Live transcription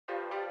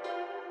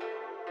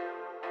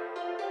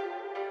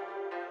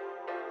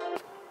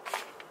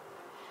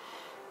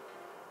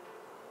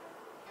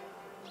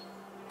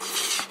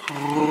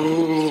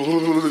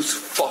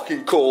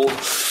cold.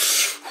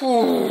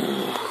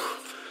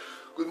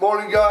 Good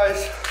morning,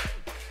 guys,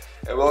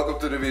 and welcome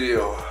to the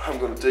video. I'm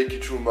gonna take you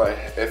through my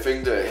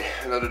effing day.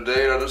 Another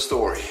day, another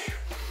story.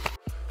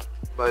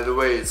 By the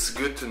way, it's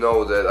good to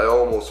know that I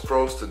almost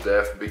froze to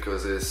death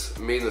because it's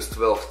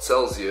 -12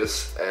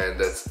 Celsius, and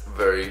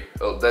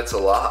that's a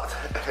lot.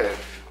 And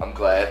I'm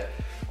glad.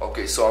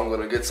 Okay, so I'm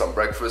gonna get some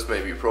breakfast,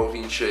 maybe a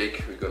protein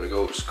shake. We're gonna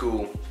go to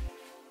school.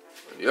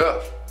 And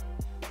yeah,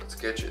 let's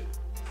catch it.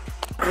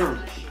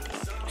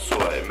 So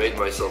I made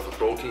myself a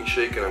protein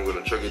shake and I'm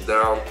gonna chug it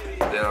down.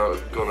 Then I'm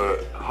gonna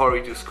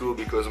hurry to school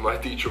because my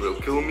teacher will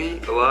kill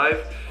me alive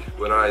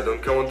when I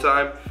don't come on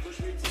time.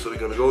 So we're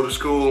gonna go to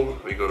school,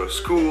 we're gonna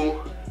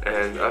school,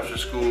 and after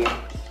school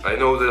I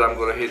know that I'm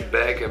gonna hit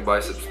back and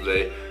biceps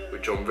today,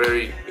 which I'm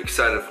very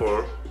excited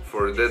for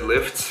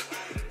deadlifts.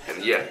 And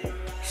yeah,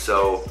 so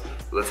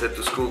let's head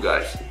to school,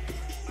 guys.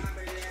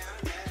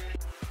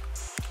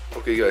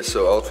 Okay guys, so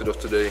outfit of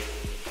today.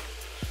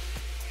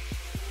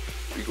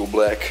 We go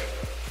black.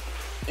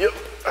 Yep.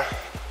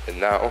 And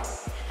now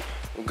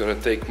I'm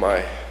gonna take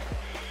my,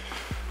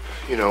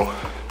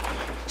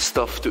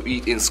 stuff to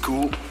eat in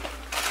school.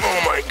 Oh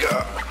my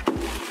god.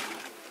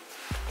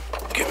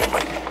 Give me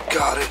my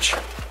cottage.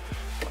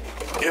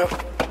 Yep.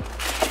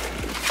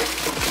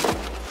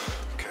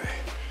 Okay.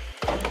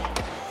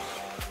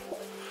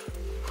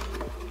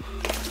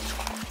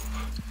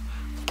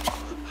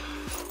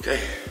 Okay.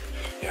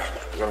 Yeah,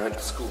 we're gonna head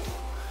to school.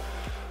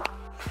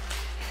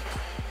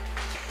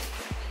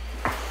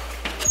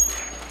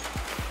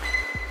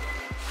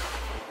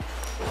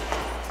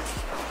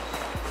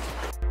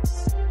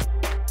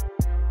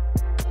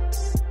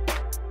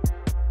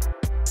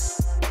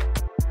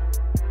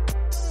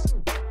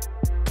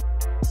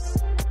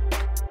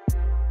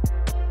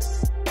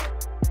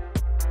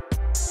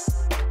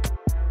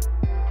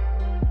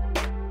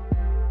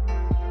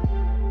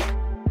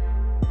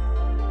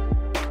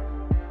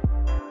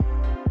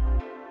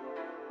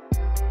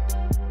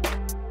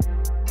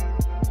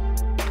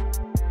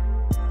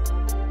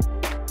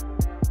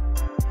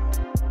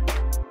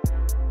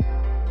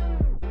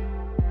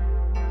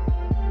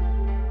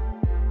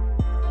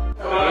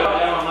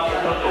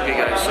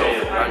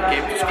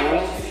 Came to school,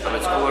 I'm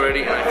at school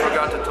already, and I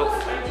forgot to tell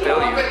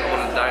you I'm on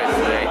a diet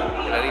today,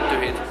 and I need to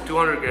hit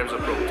 200 grams of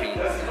protein,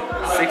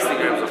 60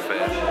 grams of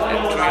fat, and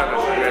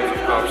 300 grams of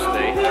carbs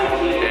today.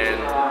 And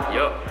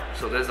yup,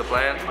 so that's the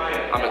plan.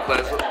 I'm in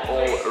class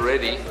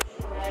already.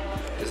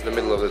 It's the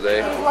middle of the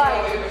day.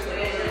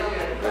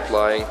 Not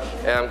lying.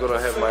 And I'm gonna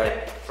have my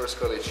first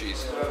cottage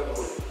cheese.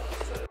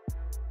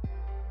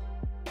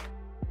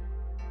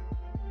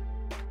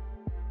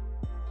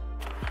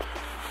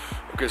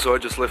 Okay, so I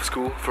just left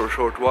school for a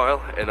short while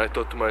and I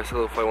thought to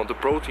myself I want a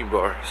protein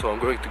bar, so I'm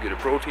going to get a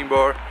protein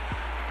bar.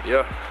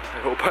 Yeah, I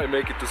hope I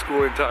make it to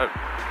school in time.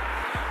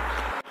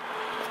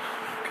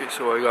 Okay,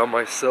 so I got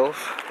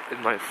myself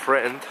and my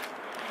friend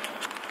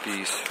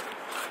these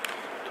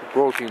 2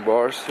 protein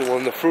bars. He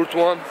wanted the fruit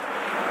one.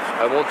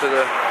 I wanted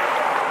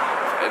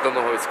I don't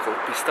know how it's called,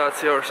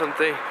 pistachio or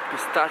something.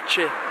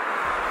 Pistache.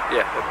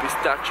 Yeah, a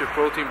pistachio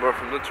protein bar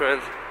from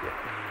Nutrients.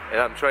 Yeah.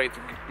 And I'm trying to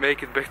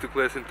make it back to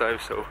class in time,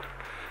 so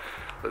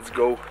let's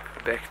go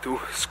back to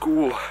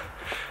school.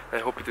 I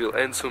hope it will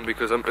end soon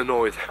because I'm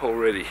annoyed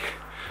already.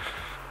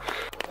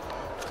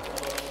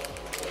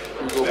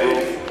 Here we go, bro.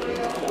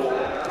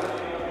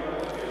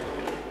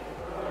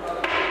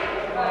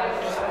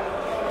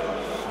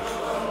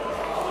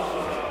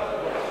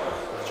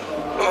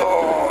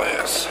 Oh,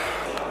 yes.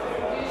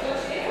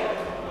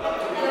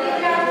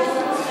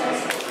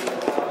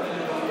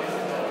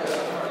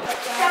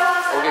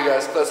 Okay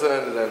guys, class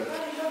ended and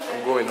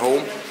I'm going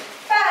home.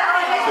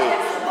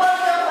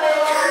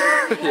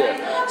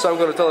 Yeah, so I'm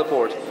gonna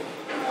teleport.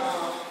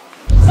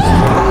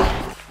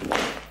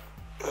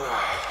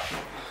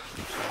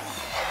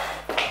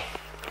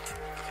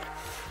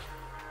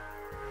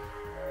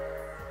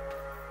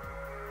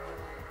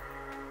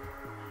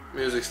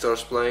 Music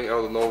starts playing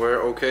out of nowhere.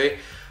 Okay,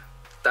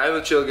 time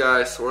to chill,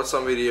 guys, watch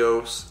some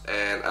videos,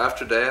 and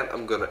after that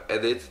I'm gonna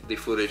edit the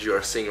footage you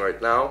are seeing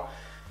right now.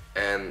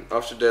 And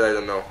after that, I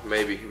don't know,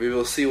 maybe we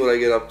will see what I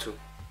get up to.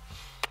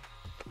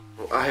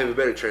 Well, I have a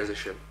better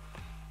transition.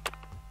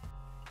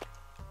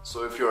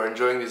 So if you're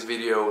enjoying this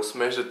video,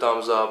 smash the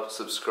thumbs up,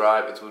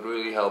 subscribe, it would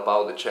really help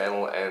out the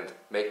channel and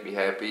make me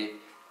happy,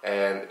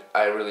 and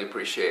I really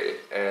appreciate it.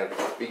 And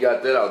we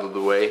got that out of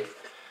the way.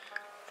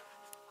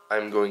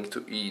 I'm going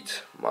to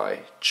eat my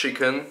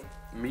chicken,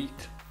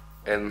 meat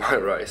and my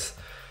rice.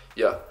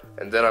 Yeah,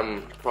 and then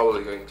I'm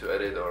probably going to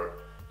edit or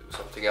do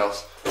something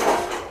else.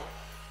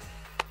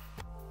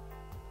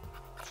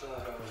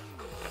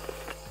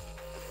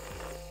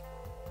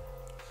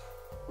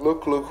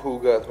 Look who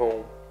got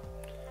home.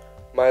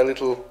 My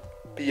little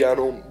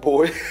piano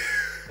boy.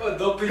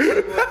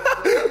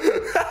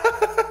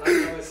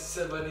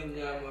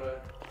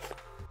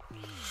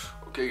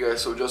 Okay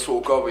guys, so just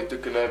woke up, we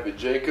took a nap with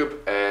Jacob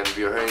and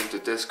we are heading to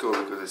Tesco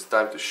because it's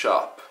time to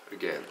shop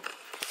again.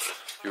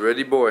 You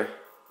ready, boy?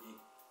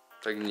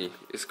 Tagni,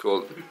 it's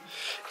called.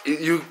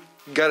 You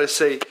You gotta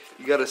say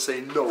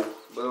no.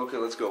 But okay,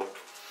 let's go.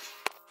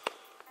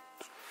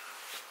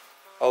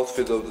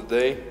 Outfit of the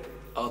day.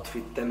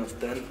 Outfit 10 of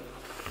 10.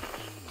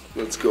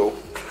 Let's go.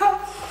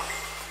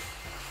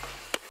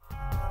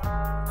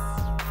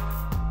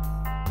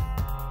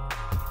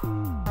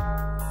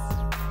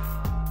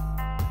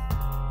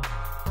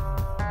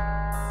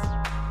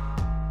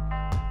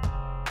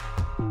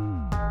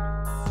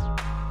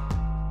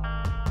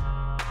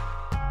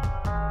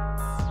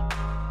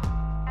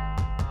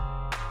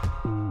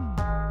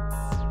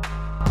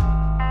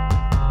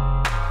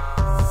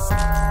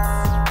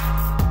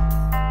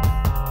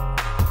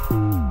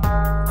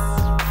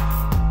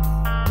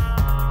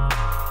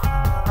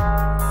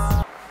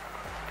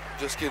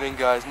 Just kidding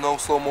guys, no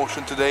slow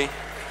motion today.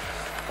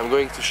 I'm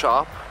going to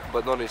shop,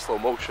 but not in slow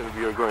motion.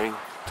 We are going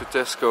to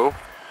Tesco.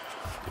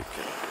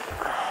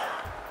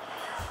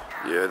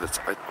 Yeah, that's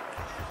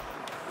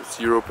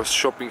Europa's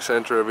shopping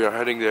center. We are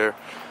heading there.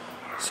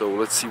 So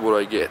let's see what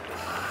I get.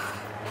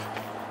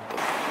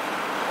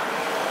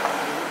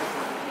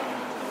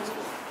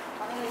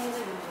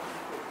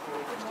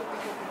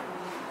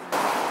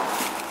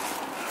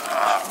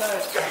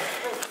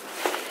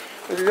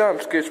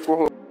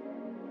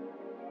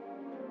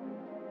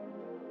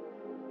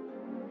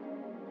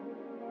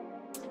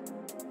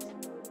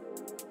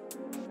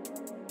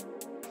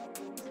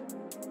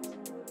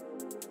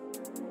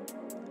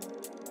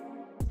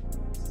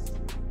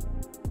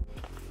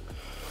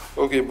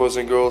 Okay, boys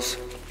and girls,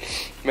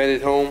 made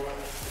it home.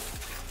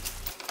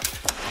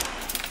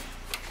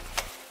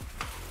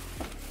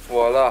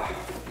 Voila,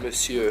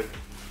 monsieur.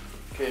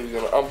 Okay,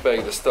 we're gonna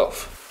unpack the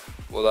stuff,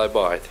 what I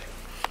bought.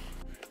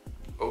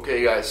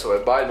 Okay guys, so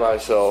I bought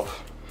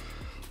myself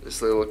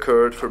this little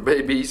curd for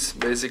babies.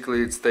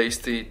 Basically it's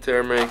tasty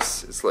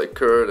Termix. It's like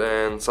curd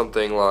and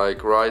something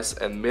like rice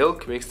and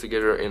milk mixed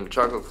together in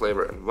chocolate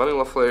flavor and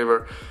vanilla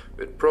flavor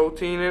with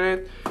protein in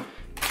it.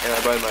 And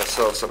I buy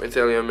myself some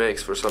Italian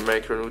mix for some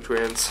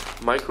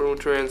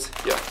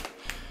micronutrients, yeah.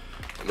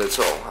 And that's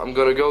all. I'm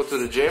gonna go to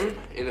the gym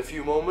in a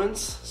few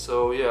moments.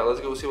 So yeah, let's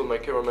go see what my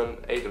cameraman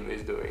Aiden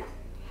is doing.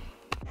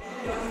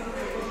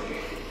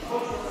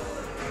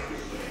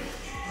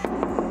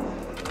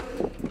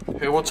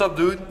 Hey, what's up,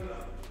 dude?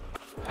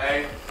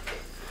 Hey.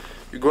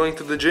 You going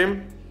to the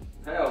gym?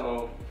 Hell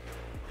no.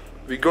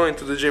 We going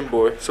to the gym,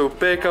 boy. So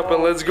pack up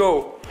and let's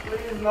go.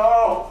 Please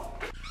no.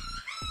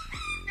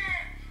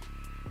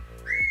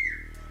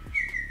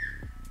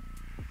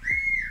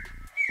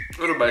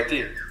 What about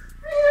you?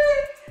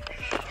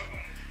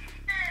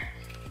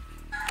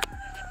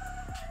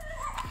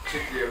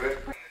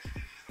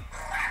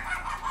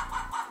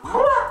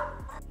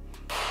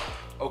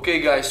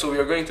 Okay guys, so we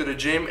are going to the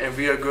gym and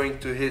we are going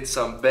to hit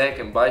some back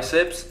and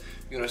biceps.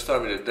 We're gonna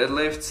start with the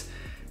deadlifts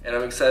and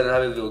I'm excited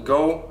how it will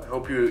go. I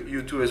hope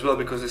you too as well,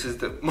 because this is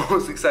the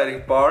most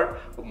exciting part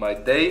of my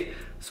day.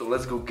 So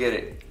let's go get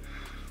it.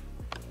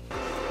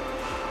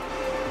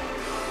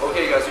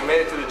 Okay guys, we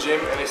made it to the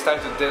gym and it's time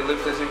to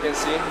deadlift. As you can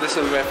see, this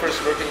will be my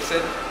first working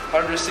set,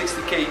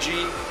 160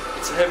 kg.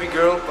 It's a heavy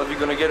girl, but we're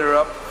gonna get her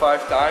up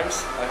 5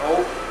 times, I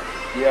hope.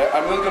 Yeah,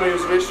 I'm not gonna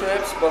use wrist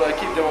straps, but I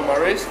keep them on my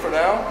wrist for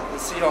now.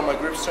 Let's see how my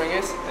grip strength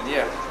is, and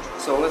yeah,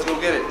 so let's go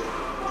get it.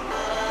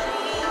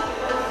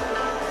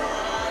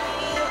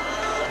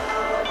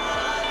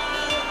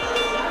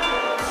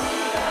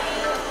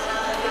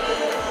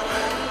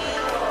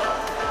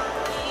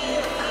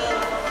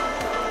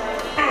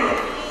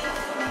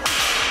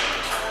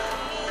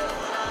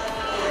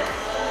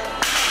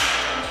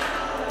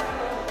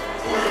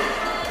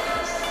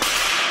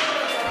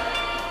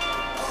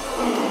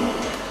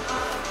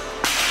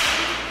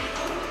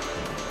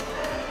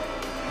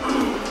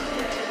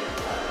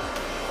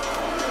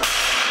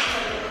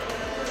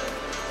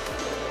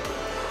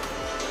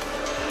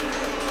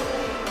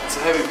 It's a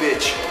heavy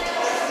bitch,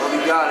 but we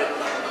got it.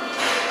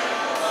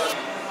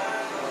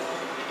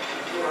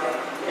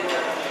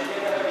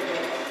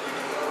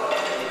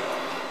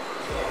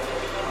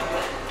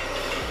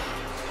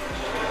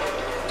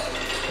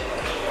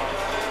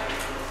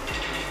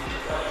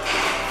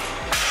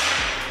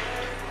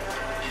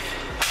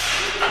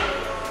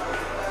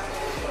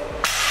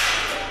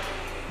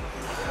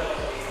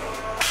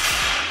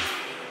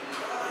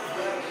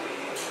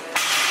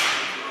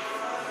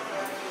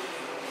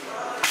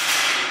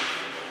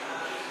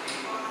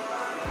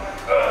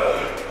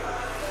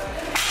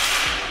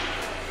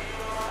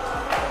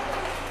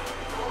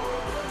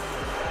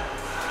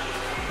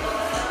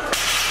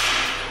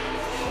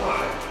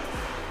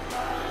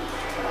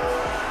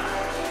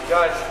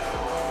 Guys,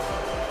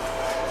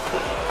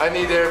 I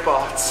need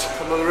AirPods.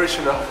 I'm not rich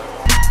enough.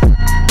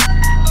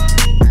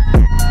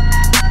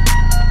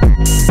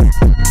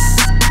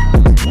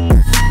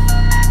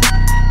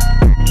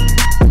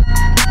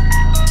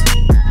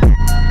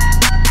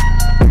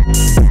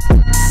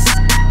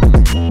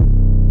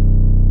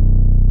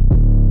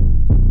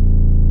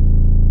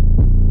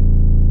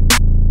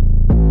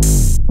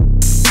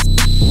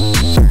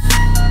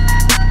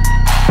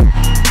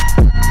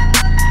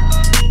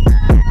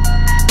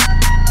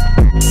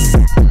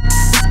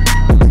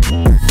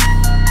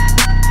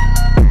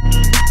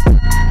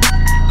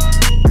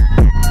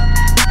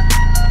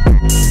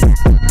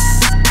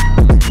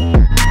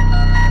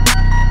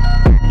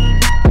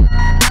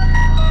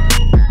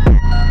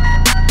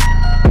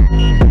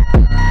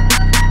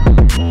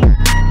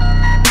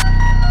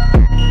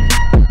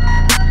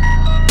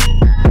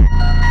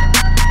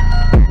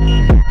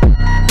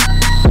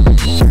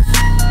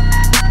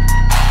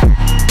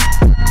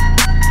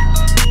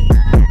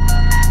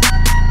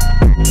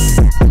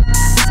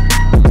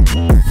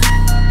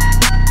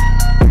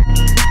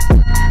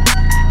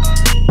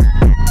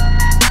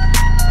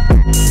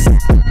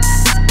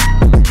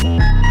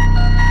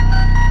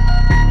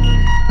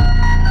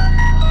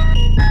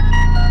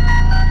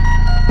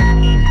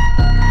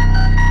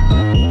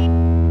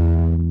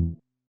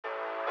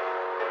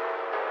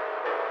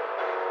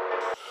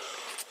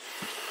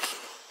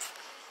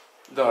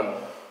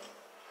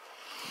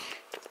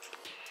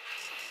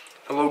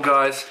 Hello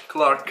guys,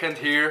 Clark Kent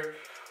here.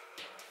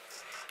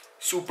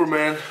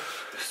 Superman,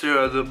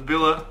 still at the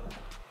villa.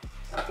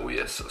 Oh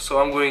yes,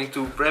 so I'm going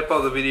to wrap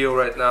up the video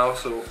right now,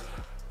 so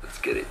let's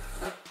get it.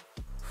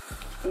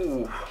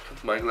 Ooh,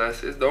 my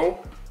glasses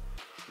though.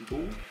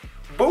 Boo.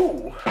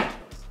 Boo!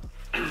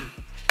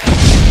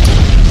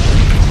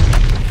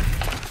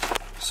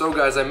 So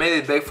guys, I made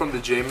it back from the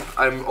gym.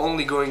 I'm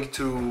only going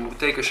to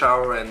take a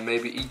shower and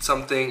maybe eat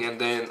something,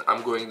 and then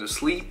I'm going to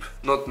sleep.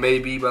 Not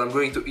maybe, but I'm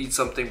going to eat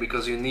something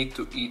because you need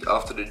to eat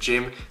after the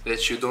gym,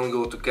 that you don't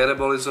go to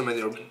catabolism and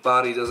your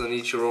body doesn't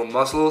eat your own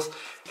muscles,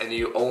 and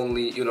you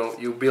only,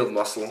 you build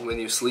muscle when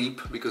you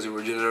sleep because you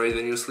regenerate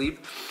when you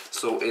sleep.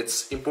 So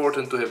it's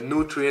important to have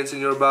nutrients in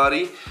your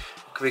body.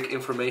 Quick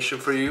information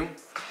for you.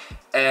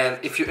 And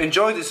if you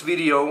enjoyed this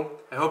video,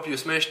 I hope you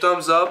smash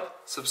thumbs up,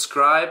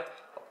 subscribe,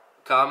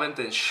 comment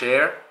and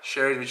share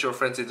it with your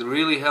friends. It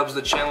really helps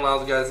the channel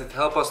out, guys. It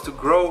helps us to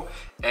grow,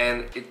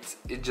 and it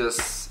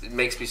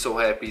makes me so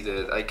happy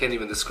that I can't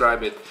even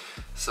describe it.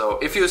 So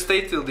if you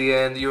stay till the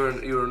end, you're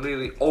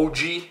really OG,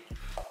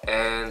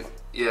 and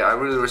yeah, I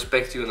really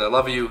respect you and I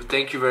love you.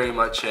 Thank you very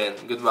much, and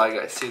goodbye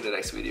guys. See you in the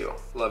next video.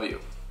 Love you.